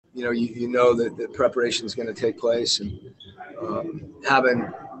you know that the preparation is going to take place, and having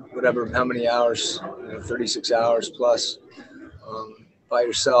how many hours, 36 hours plus by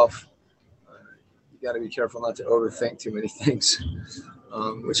yourself, you got to be careful not to overthink too many things,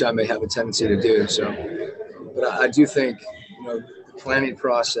 which I may have a tendency to do. So, but I do think, the planning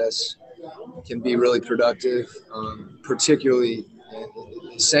process can be really productive, particularly and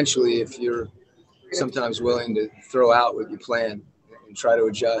essentially if you're sometimes willing to throw out what you plan and try to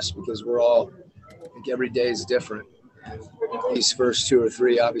adjust, because I think every day is different. And these first 2 or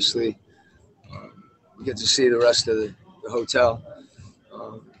 3, obviously, you get to see the rest of the hotel.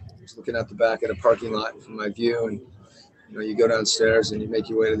 Just looking out the back of the parking lot from my view, and you go downstairs and you make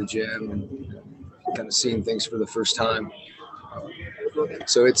your way to the gym and kind of seeing things for the first time.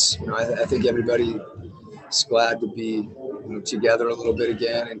 So it's, I think everybody is glad to be together a little bit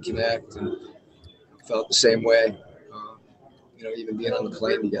again and connect, and felt the same way. Even being on the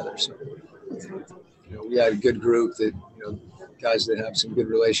plane together. So we had a good group that guys that have some good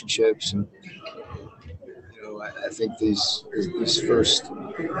relationships, and I think these first,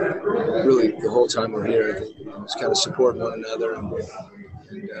 really the whole time we're here, I think it's kind of supporting one another and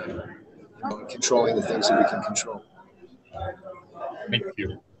controlling the things that we can control. Thank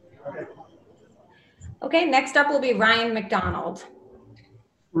you. Okay, next up will be Ryan McDonald.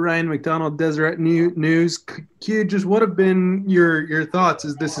 Ryan McDonald, Deseret News. Q, just what have been your thoughts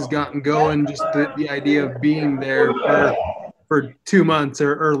as this has gotten going, just the idea of being there for 2 months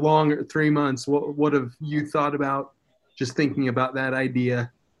or longer, 3 months? What have you thought about just thinking about that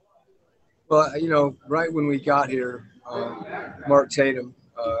idea? Well, right when we got here, Mark Tatum,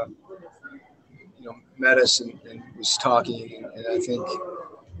 met us and was talking, and I think,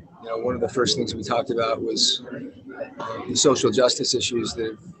 one of the first things we talked about was the social justice issues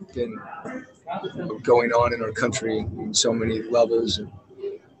that have been going on in our country in so many levels. And,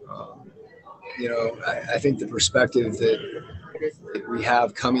 I think the perspective that we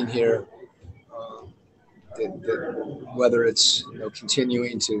have coming here, that whether it's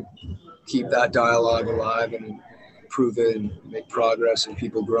continuing to keep that dialogue alive and improve it and make progress and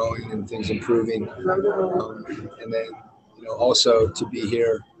people growing and things improving, and then also to be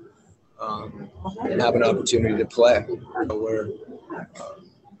here and have an opportunity to play, where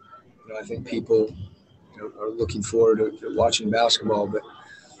I think people are looking forward to watching basketball. But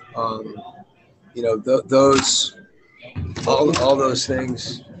those all those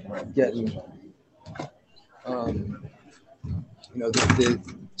things getting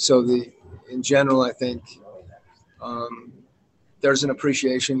in general, I think there's an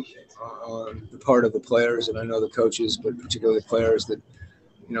appreciation on the part of the players, and I know the coaches, but particularly the players, that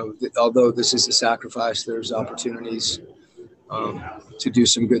although this is a sacrifice, there's opportunities to do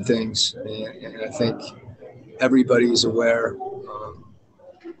some good things, and I think everybody's aware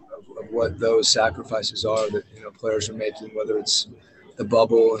of what those sacrifices are that players are making, whether it's the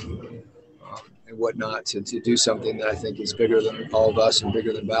bubble and whatnot, to do something that I think is bigger than all of us and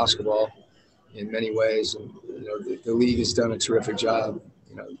bigger than basketball in many ways. And the league has done a terrific job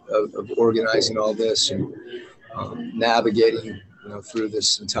of organizing all this and navigating through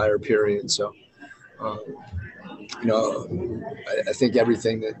this entire period. So I think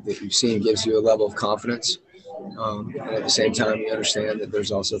everything that you've seen gives you a level of confidence, and at the same time you understand that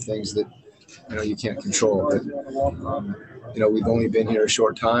there's also things that you can't control. But we've only been here a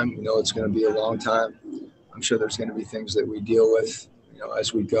short time. We know it's going to be a long time. I'm sure there's going to be things that we deal with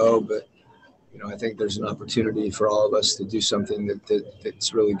as we go, but I think there's an opportunity for all of us to do something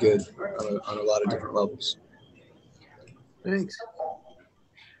that's really good on a lot of different levels. Thanks.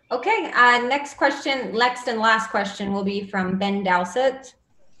 Okay, next and last question will be from Ben Dowsett.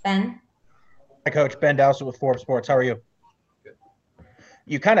 Ben? Hi, Coach. Ben Dowsett with Forbes Sports. How are you? Good.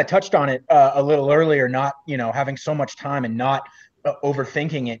 You kind of touched on it a little earlier, not, having so much time and not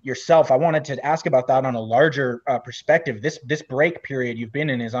overthinking it yourself. I wanted to ask about that on a larger perspective. This break period you've been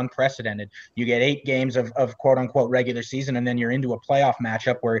in is unprecedented. You get 8 games of quote unquote regular season, and then you're into a playoff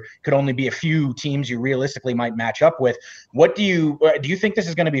matchup where it could only be a few teams you realistically might match up with. What do you think this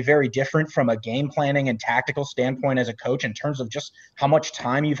is going to be very different from a game planning and tactical standpoint as a coach, in terms of just how much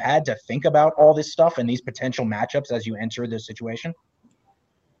time you've had to think about all this stuff and these potential matchups as you enter this situation?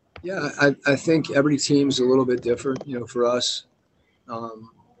 Yeah, I think every team's a little bit different. For us,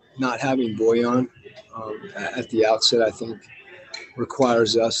 not having Boyan at the outset, I think,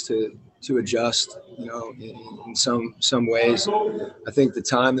 requires us to adjust, in some ways. I think the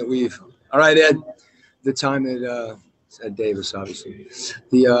time that we've – all right, Ed, the time that Ed Davis, obviously.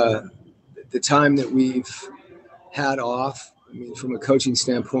 The time that we've had off, I mean, from a coaching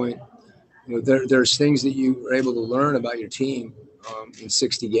standpoint, there's things that you are able to learn about your team in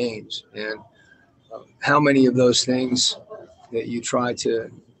 60 games. And how many of those things that you try to,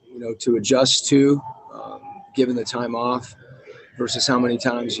 to adjust to, given the time off, versus how many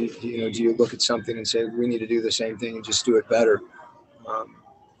times do you look at something and say, we need to do the same thing and just do it better.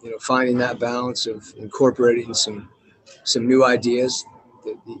 Finding that balance of incorporating some new ideas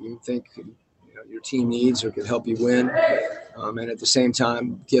that you think your team needs or could help you win, and at the same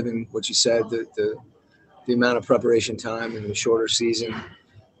time, given what you said, the amount of preparation time in the shorter season,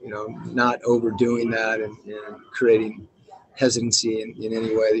 not overdoing that and creating hesitancy in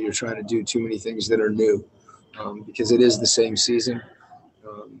any way that you're trying to do too many things that are new, because it is the same season.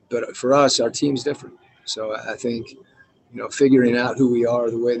 But for us, our team's different. So I think, figuring out who we are,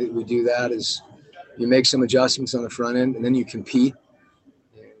 the way that we do that is you make some adjustments on the front end, and then you compete,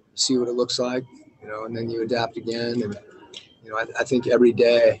 and see what it looks like, and then you adapt again. And, I think every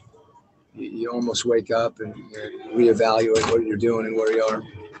day you almost wake up and reevaluate what you're doing and where you are.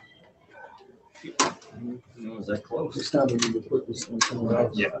 Was that close? This time we need to put this on someone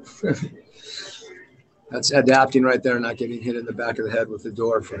else. Yeah. That's adapting right there, not getting hit in the back of the head with the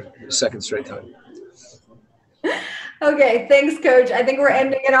door for the second straight time. Okay, thanks, Coach. I think we're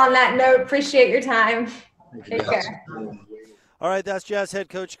ending it on that note. Appreciate your time. Take care. All right, that's Jazz head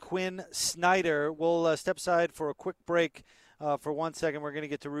coach Quin Snyder. We'll step aside for a quick break for 1 second. We're going to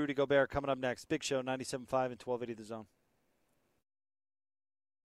get to Rudy Gobert coming up next. Big Show, 97.5 and 1280 The Zone.